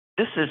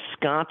This is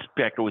Scott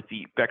Becker with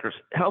the Becker's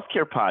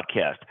Healthcare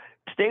Podcast.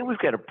 Today we've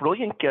got a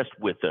brilliant guest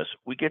with us.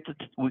 We get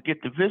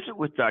to visit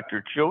with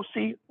Dr.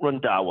 Jyothi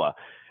Randhawa.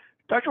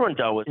 Dr.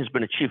 Randhawa has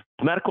been a chief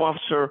medical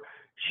officer.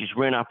 She's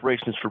ran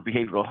operations for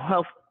behavioral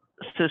health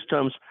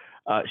systems.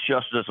 She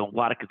also does a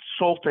lot of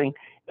consulting.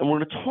 And we're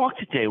going to talk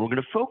today. We're going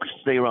to focus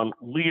today around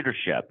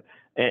leadership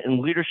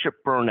and leadership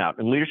burnout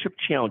and leadership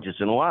challenges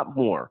and a lot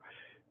more.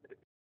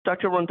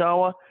 Dr.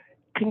 Randhawa,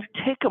 can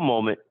you take a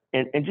moment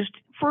and just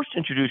first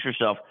introduce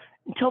yourself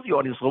and tell the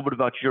audience a little bit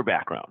about your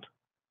background?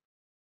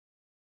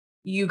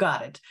 You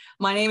got it.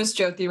 My name is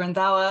Jyothi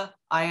Randhawa.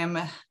 I am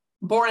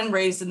born and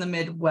raised in the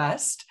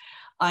Midwest.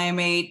 I am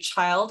a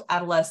child,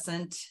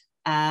 adolescent,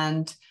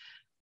 and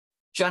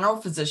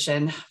general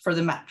physician for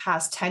the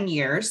past 10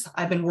 years.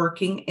 I've been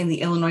working in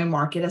the Illinois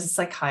market as a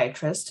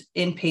psychiatrist,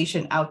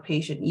 inpatient,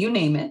 outpatient, you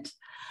name it.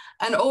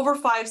 And over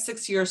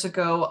 5-6 years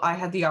ago, I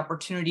had the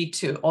opportunity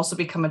to also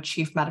become a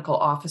chief medical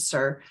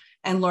officer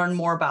and learn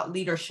more about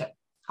leadership,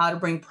 how to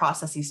bring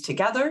processes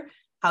together,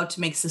 how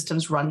to make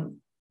systems run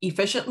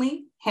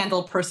efficiently,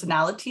 handle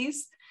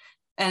personalities,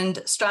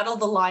 and straddle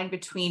the line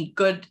between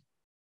good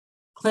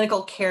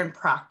clinical care and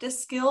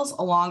practice skills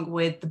along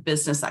with the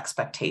business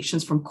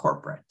expectations from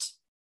corporate.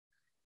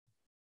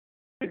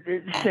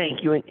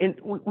 Thank you. And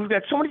we've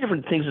got so many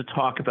different things to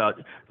talk about,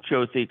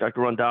 Jyothi,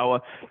 Dr.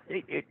 Randhawa.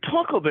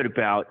 Talk a little bit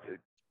about,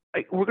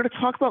 we're going to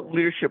talk about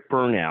leadership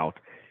burnout.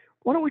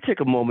 Why don't we take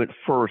a moment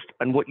first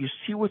on what you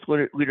see with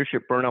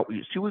leadership burnout, what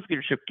you see with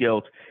leadership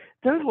guilt.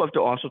 Then I'd love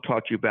to also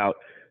talk to you about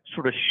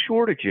sort of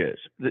shortages,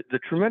 the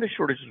tremendous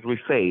shortages we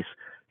face,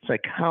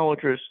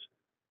 psychologists,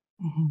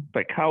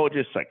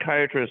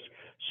 psychiatrists,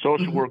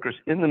 social workers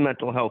in the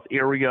mental health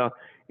area,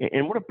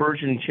 and what a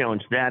burgeoning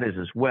challenge that is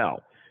as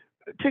well.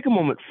 Take a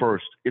moment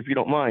first, if you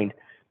don't mind,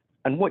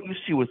 on what you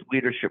see with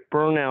leadership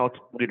burnout,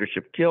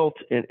 leadership guilt,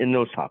 and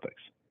those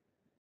topics.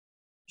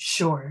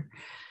 Sure.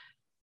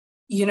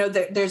 You know,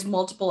 there's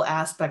multiple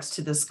aspects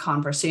to this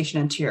conversation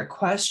and to your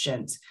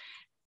questions.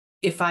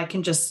 If I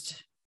can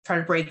just try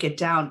to break it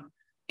down,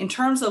 in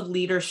terms of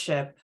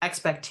leadership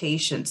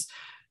expectations,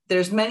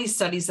 there's many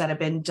studies that have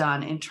been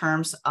done in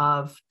terms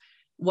of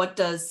what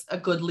does a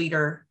good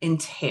leader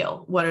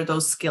entail? What are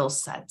those skill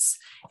sets?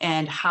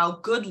 And how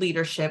good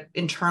leadership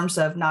in terms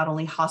of not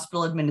only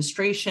hospital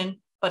administration,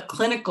 but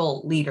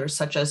clinical leaders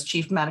such as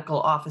chief medical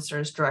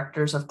officers,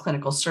 directors of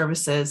clinical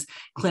services,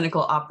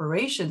 clinical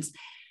operations,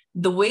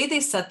 the way they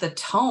set the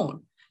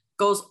tone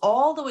goes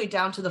all the way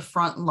down to the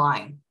front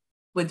line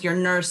with your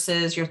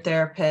nurses, your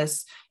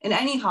therapists in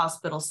any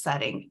hospital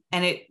setting.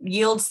 And it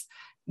yields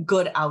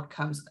good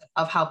outcomes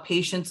of how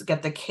patients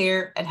get the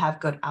care and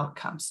have good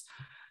outcomes.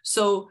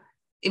 So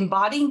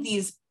embodying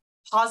these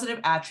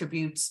positive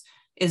attributes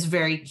is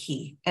very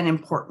key and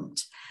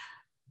important.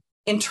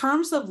 In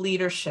terms of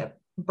leadership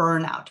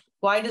burnout,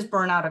 why does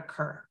burnout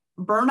occur?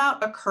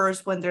 Burnout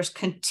occurs when there's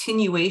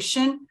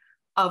continuation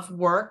of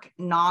work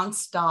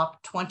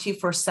nonstop,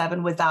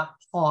 24/7 without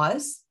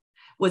pause,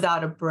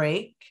 without a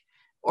break,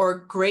 or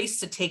grace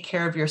to take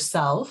care of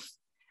yourself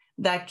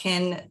that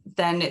can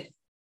then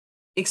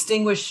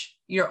extinguish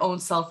your own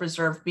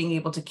self-reserve, being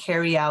able to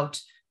carry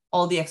out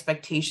all the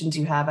expectations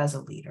you have as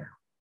a leader.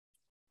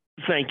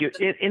 Thank you.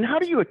 And how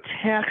do you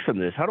attack some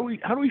of this? How do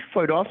we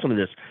fight off some of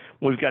this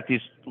when we've got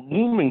these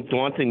looming,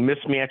 daunting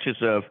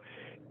mismatches of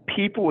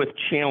people with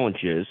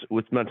challenges,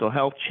 with mental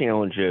health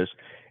challenges,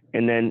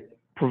 and then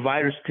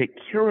providers take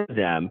care of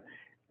them?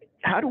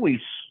 How do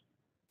we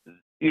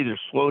either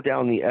slow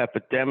down the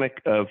epidemic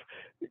of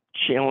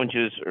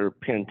challenges or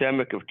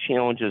pandemic of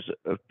challenges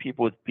of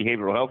people with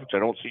behavioral health, which I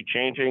don't see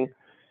changing,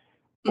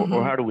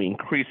 or how do we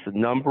increase the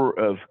number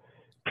of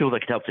people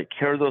that can help take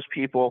care of those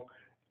people?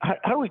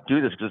 How do we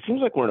do this? Because it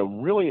seems like we're in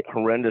a really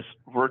horrendous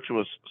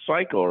virtuous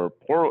cycle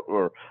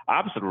or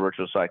opposite of a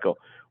virtuous cycle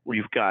where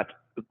you've got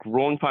a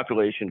growing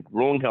population,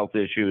 growing health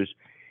issues,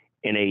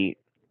 and a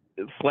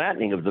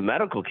flattening of the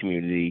medical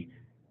community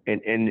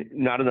and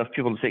not enough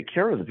people to take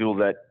care of the people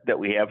that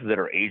we have that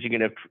are aging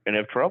and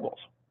have troubles.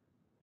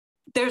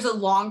 There's a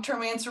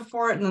long-term answer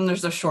for it, and then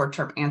there's a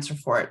short-term answer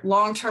for it.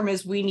 Long-term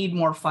is we need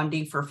more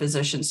funding for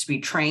physicians to be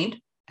trained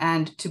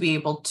and to be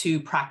able to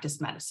practice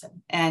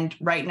medicine. And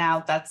right now,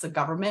 that's a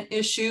government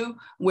issue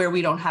where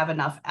we don't have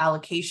enough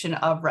allocation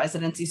of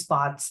residency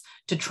spots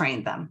to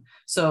train them.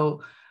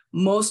 So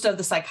most of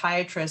the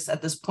psychiatrists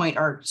at this point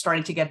are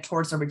starting to get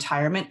towards the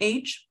retirement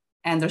age,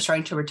 and they're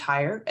starting to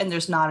retire, and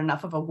there's not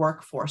enough of a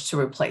workforce to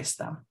replace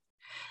them.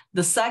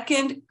 The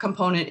second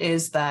component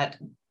is that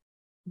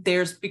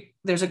there's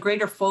a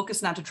greater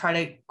focus now to try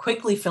to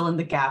quickly fill in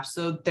the gaps.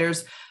 So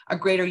there's a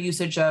greater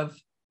usage of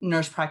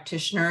nurse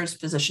practitioners,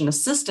 physician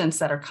assistants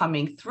that are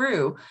coming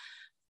through,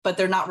 but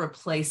they're not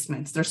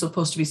replacements. They're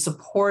supposed to be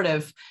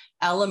supportive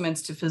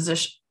elements to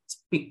physicians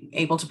being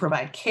able to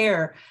provide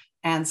care.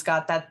 And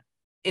Scott, that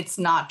it's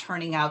not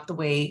turning out the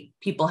way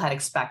people had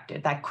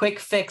expected. That quick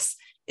fix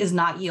is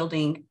not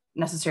yielding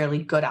necessarily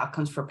good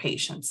outcomes for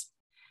patients.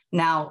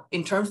 Now,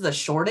 in terms of the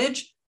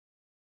shortage,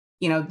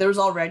 there's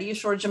already a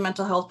shortage of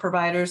mental health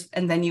providers,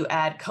 and then you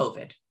add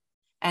COVID.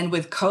 And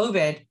with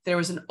COVID, there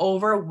was an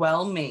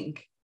overwhelming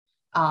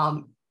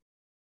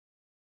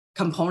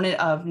component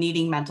of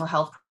needing mental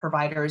health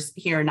providers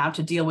here now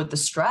to deal with the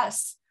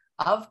stress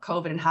of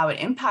COVID and how it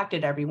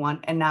impacted everyone.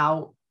 And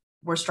now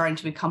we're starting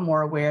to become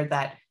more aware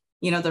that,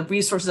 the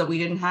resources that we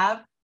didn't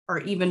have are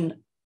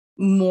even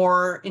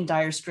more in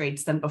dire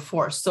straits than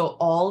before. So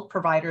all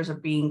providers are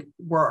being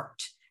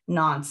worked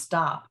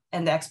nonstop,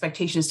 and the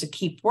expectation is to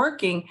keep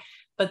working,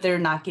 but they're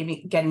not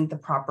getting the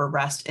proper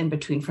rest in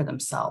between for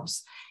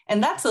themselves.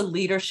 And that's a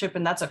leadership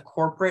and that's a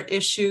corporate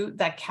issue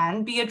that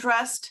can be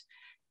addressed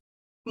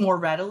more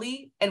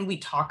readily. And we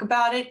talk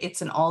about it.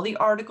 It's in all the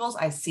articles.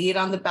 I see it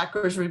on the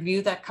Becker's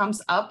review that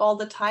comes up all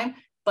the time,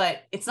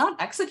 but it's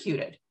not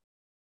executed.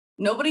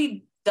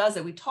 Nobody does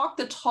it. We talk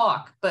the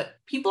talk, but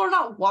people are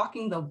not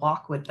walking the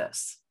walk with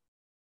this.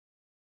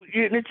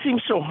 And it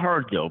seems so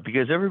hard, though,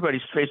 because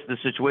everybody's faced the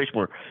situation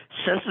where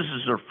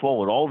censuses are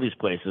full at all these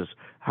places,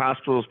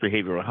 hospitals,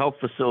 behavioral health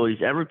facilities,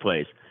 every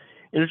place,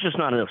 and there's just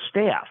not enough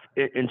staff.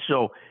 And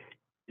so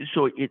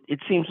it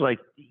seems like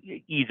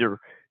either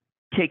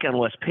take on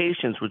less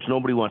patients, which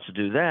nobody wants to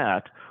do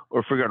that,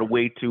 or figure out a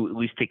way to at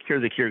least take care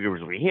of the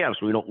caregivers we have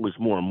so we don't lose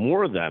more and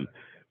more of them.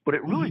 But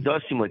it really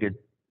does seem like a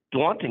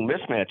daunting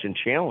mismatch and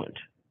challenge.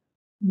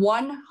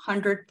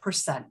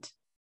 100%.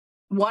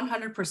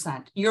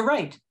 100%. You're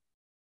right.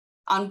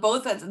 On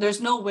both ends, there's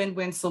no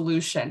win-win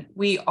solution.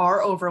 We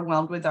are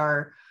overwhelmed with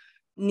our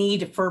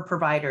need for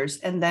providers,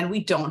 and then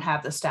we don't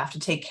have the staff to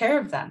take care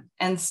of them.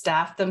 And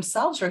staff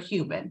themselves are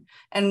human.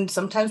 And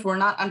sometimes we're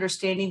not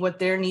understanding what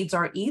their needs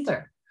are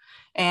either.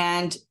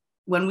 And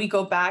when we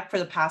go back for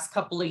the past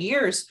couple of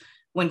years,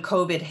 when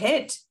COVID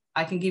hit,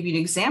 I can give you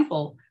an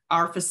example.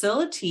 Our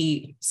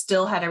facility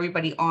still had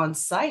everybody on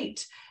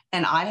site,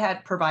 and I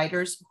had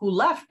providers who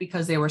left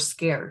because they were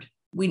scared.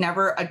 We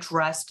never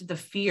addressed the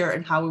fear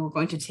and how we were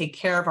going to take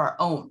care of our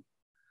own.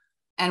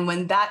 And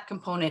when that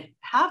component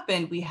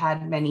happened, we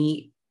had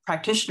many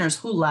practitioners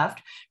who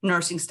left,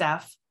 nursing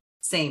staff,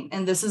 same.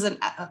 And this is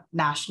a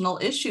national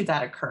issue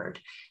that occurred,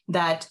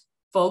 that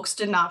folks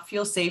did not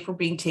feel safe or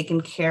being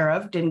taken care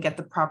of, didn't get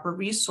the proper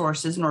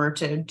resources in order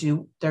to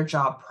do their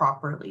job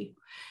properly.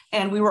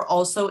 And we were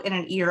also in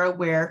an era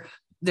where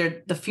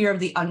the fear of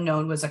the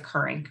unknown was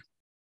occurring,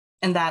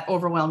 and that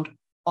overwhelmed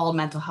all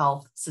mental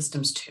health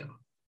systems too.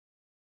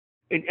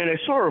 And I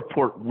saw a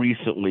report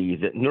recently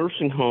that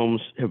nursing homes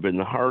have been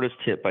the hardest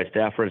hit by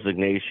staff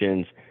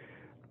resignations.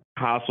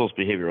 Hospitals,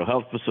 behavioral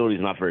health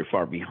facilities not very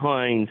far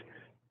behind.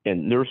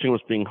 And nursing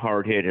homes being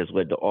hard hit has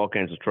led to all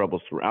kinds of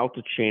troubles throughout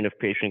the chain of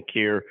patient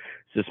care.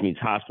 So this means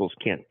hospitals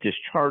can't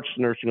discharge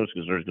nursing homes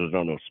because there's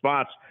no enough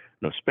spots,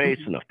 no space,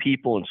 enough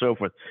people, and so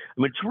forth.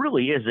 I mean, it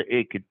really is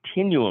a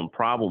continuum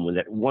problem with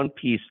that one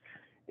piece.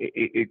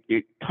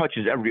 It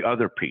touches every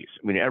other piece.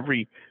 I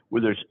mean,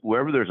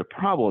 wherever there's a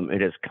problem,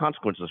 it has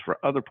consequences for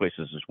other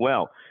places as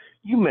well.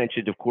 You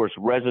mentioned, of course,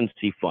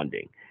 residency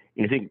funding.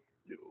 And I think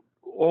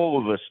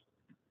all of us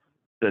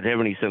that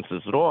have any sense of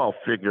this at all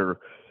figure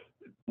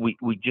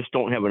we just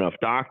don't have enough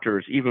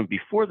doctors. Even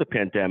before the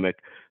pandemic,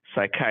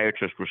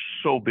 psychiatrists were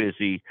so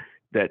busy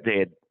that they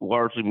had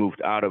largely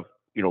moved out of,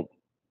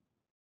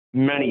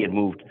 many had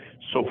moved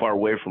so far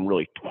away from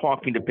really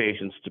talking to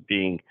patients to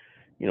being,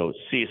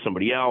 see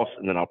somebody else,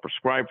 and then I'll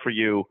prescribe for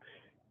you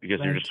because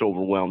they're just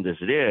overwhelmed as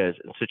it is,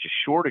 and such a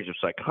shortage of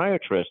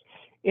psychiatrists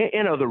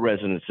and other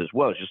residents as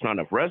well. It's just not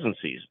enough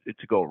residencies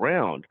to go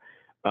around.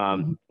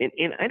 And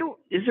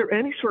is there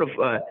any sort of,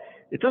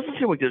 it doesn't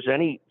seem like there's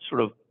any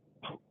sort of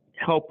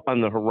help on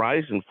the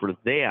horizon for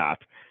that.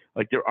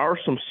 Like there are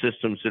some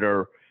systems that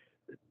are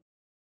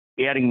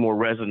adding more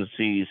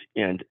residencies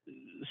and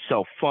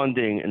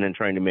self-funding and then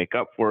trying to make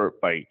up for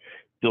it by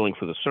billing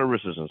for the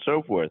services and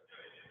so forth.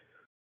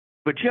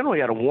 But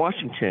generally out of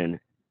Washington,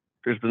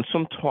 there's been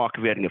some talk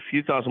of adding a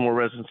few thousand more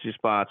residency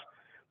spots.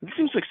 It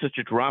seems like such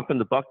a drop in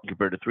the bucket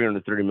compared to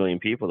 330 million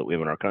people that we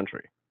have in our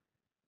country.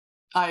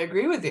 I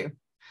agree with you.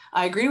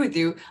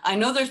 I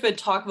know there's been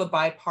talk of a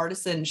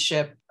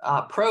bipartisanship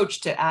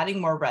approach to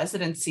adding more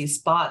residency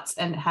spots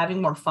and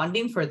having more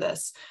funding for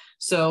this.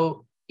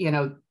 So,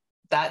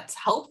 that's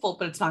helpful,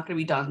 but it's not going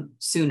to be done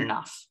soon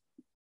enough.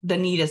 The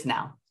need is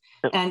now.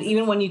 And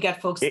even when you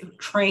get folks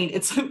trained,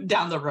 it's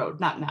down the road,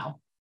 not now.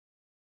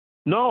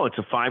 No, it's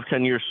a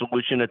 5-10 year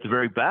solution at the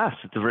very best.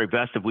 At the very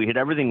best, if we hit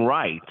everything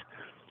right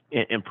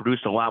and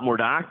produced a lot more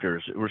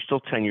doctors, we're still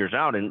 10 years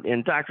out.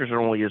 And doctors are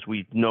only, as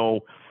we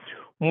know,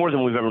 more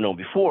than we've ever known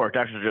before.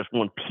 Doctors are just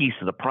one piece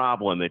of the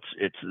problem.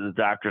 It's the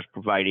doctors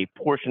provide a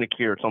portion of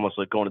care. It's almost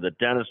like going to the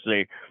dentist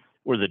today,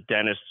 where the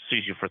dentist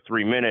sees you for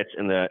 3 minutes,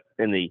 and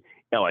the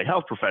allied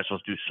health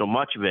professionals do so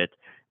much of it.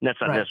 And that's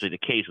not necessarily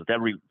the case with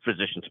every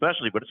physician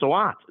specialty, but it's a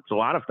lot. It's a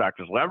lot of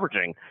doctors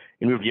leveraging.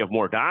 And if you have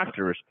more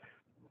doctors,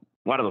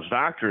 a lot of those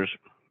doctors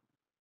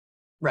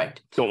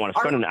don't want to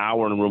spend an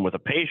hour in a room with a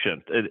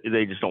patient.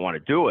 They just don't want to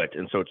do it.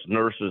 And so it's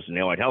nurses and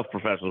allied health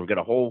professionals.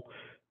 The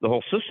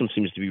whole system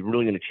seems to be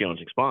really in a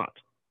challenging spot.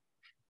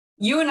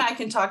 You and I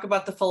can talk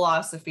about the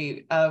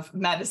philosophy of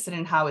medicine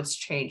and how it's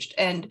changed.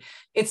 And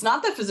it's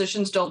not that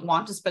physicians don't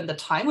want to spend the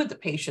time with the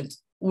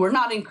patients. we're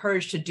not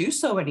encouraged to do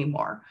so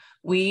anymore.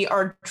 We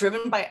are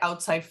driven by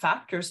outside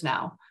factors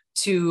now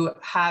to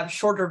have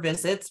shorter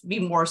visits, be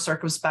more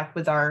circumspect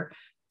with our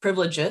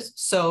privileges.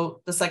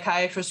 So the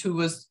psychiatrist who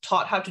was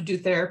taught how to do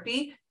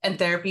therapy, and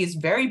therapy is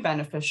very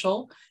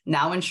beneficial,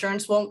 now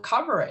insurance won't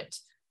cover it.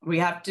 We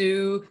have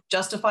to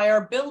justify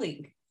our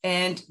billing.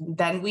 And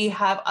then we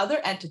have other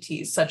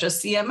entities such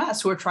as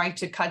CMS who are trying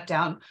to cut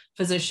down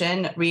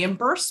physician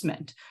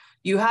reimbursement.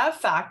 You have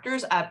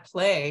factors at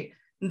play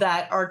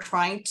that are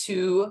trying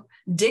to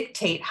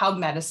dictate how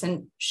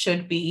medicine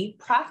should be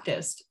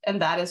practiced.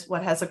 And that is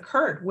what has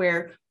occurred,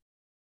 where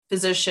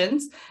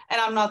physicians,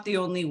 and I'm not the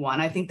only one,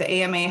 I think the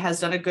AMA has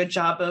done a good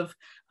job of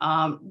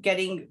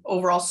getting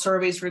overall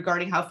surveys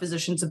regarding how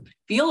physicians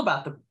feel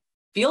about the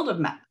field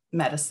of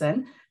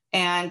medicine,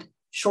 and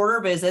shorter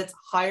visits,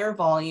 higher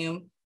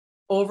volume,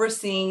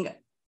 overseeing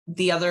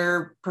the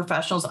other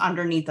professionals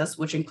underneath us,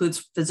 which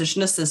includes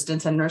physician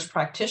assistants and nurse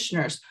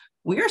practitioners.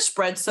 We are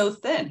spread so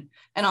thin.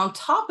 And on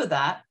top of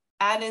that,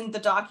 add in the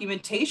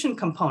documentation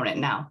component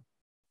now.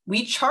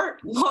 We chart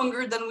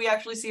longer than we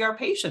actually see our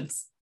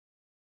patients.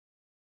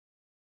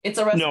 It's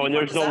a recipe No, and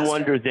for there's disaster. no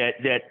wonder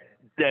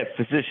that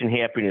physician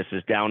happiness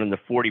is down in the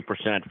 40%,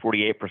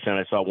 48%.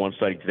 I saw one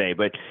study today,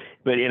 but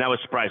and I was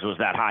surprised it was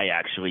that high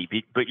actually.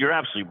 But you're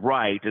absolutely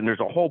right, and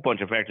there's a whole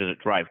bunch of factors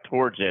that drive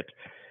towards it.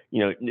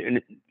 100%.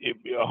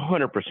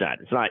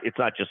 It's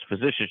not just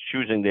physicians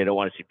choosing they don't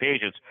want to see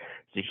patients.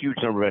 It's a huge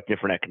number of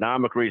different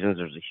economic reasons.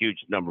 There's a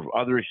huge number of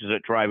other issues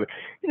that drive it.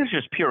 And it's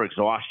just pure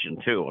exhaustion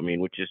too. I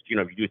mean, which is,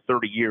 if you do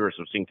 30 years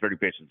of seeing 30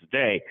 patients a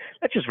day,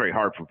 that's just very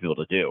hard for people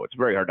to do. It's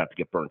very hard not to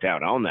get burnt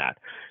out on that.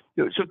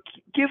 So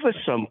give us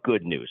some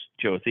good news,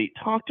 Jyoti.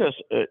 Talk to us,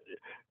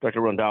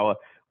 Dr. Randhawa.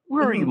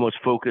 Where are you most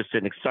focused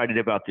and excited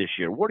about this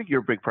year? What are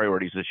your big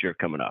priorities this year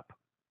coming up?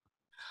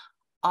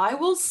 I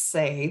will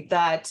say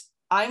that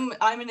I'm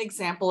an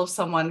example of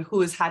someone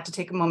who has had to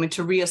take a moment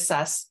to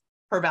reassess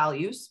her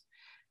values.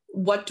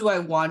 What do I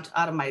want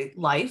out of my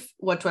life?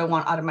 What do I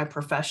want out of my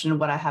profession?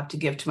 What I have to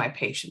give to my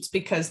patients?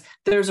 Because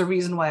there's a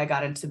reason why I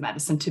got into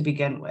medicine to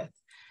begin with.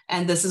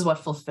 And this is what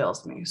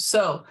fulfills me.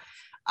 So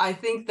I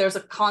think there's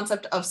a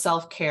concept of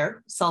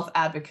self-care,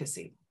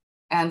 self-advocacy.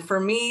 And for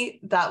me,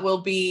 that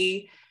will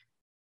be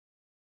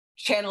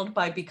channeled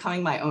by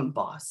becoming my own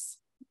boss,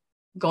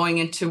 going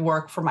into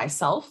work for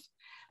myself,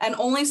 and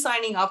only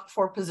signing up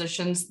for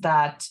positions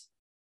that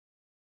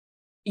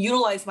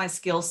utilize my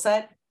skill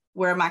set,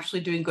 where I'm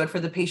actually doing good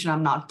for the patient.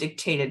 I'm not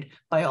dictated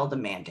by all the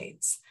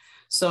mandates.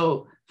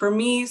 So for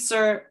me,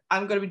 sir,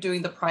 I'm going to be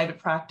doing the private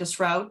practice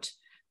route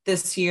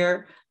this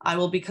year. I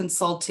will be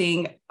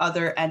consulting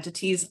other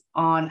entities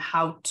on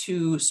how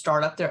to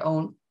start up their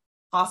own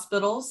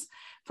hospitals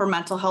for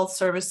mental health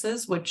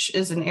services, which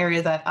is an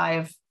area that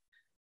I've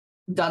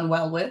done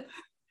well with.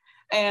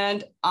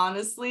 And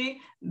honestly,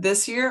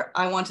 this year,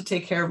 I want to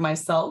take care of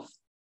myself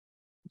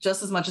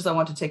just as much as I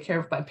want to take care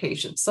of my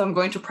patients. So I'm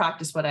going to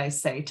practice what I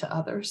say to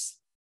others.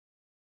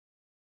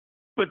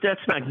 But that's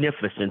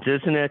magnificent,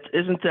 isn't it?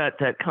 Isn't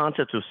that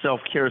concept of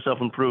self-care,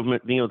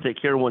 self-improvement, being able to take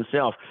care of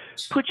oneself,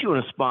 put you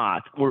in a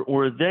spot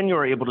where then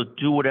you're able to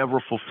do whatever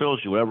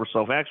fulfills you, whatever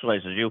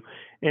self-actualizes you,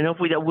 and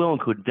hopefully that will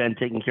include then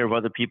taking care of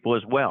other people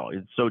as well.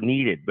 It's so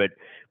needed, but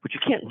you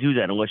can't do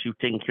that unless you've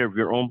taken care of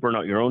your own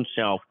burnout, your own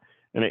self.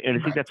 And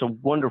I think that's a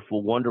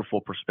wonderful,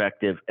 wonderful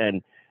perspective,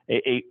 and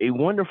a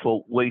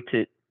wonderful way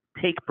to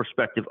take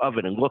perspective of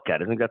it and look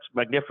at it. I think that's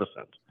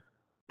magnificent.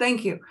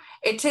 Thank you.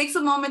 It takes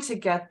a moment to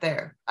get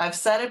there. I've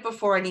said it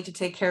before, I need to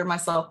take care of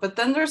myself, but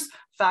then there's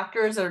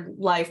factors in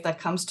life that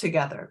comes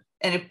together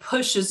and it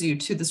pushes you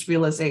to this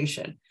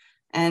realization.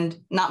 And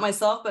not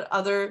myself, but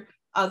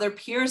other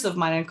peers of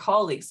mine and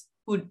colleagues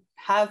who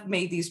have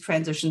made these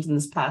transitions in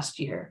this past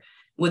year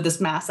with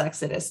this mass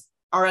exodus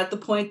are at the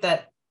point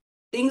that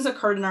things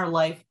occurred in our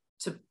life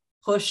to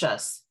push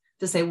us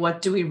to say,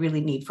 what do we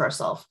really need for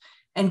ourselves?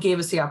 And gave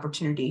us the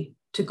opportunity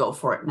to go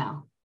for it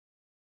now.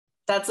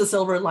 That's a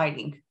silver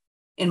lining,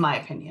 in my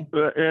opinion.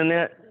 And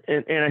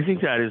I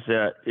think that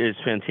is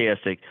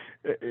fantastic.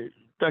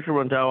 Dr.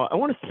 Randhawa, I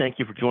want to thank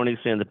you for joining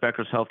us in the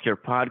Becker's Healthcare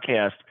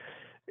Podcast.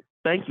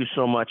 Thank you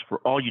so much for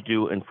all you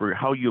do and for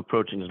how you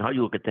approach things and how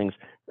you look at things.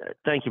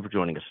 Thank you for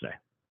joining us today.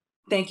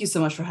 Thank you so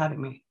much for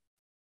having me.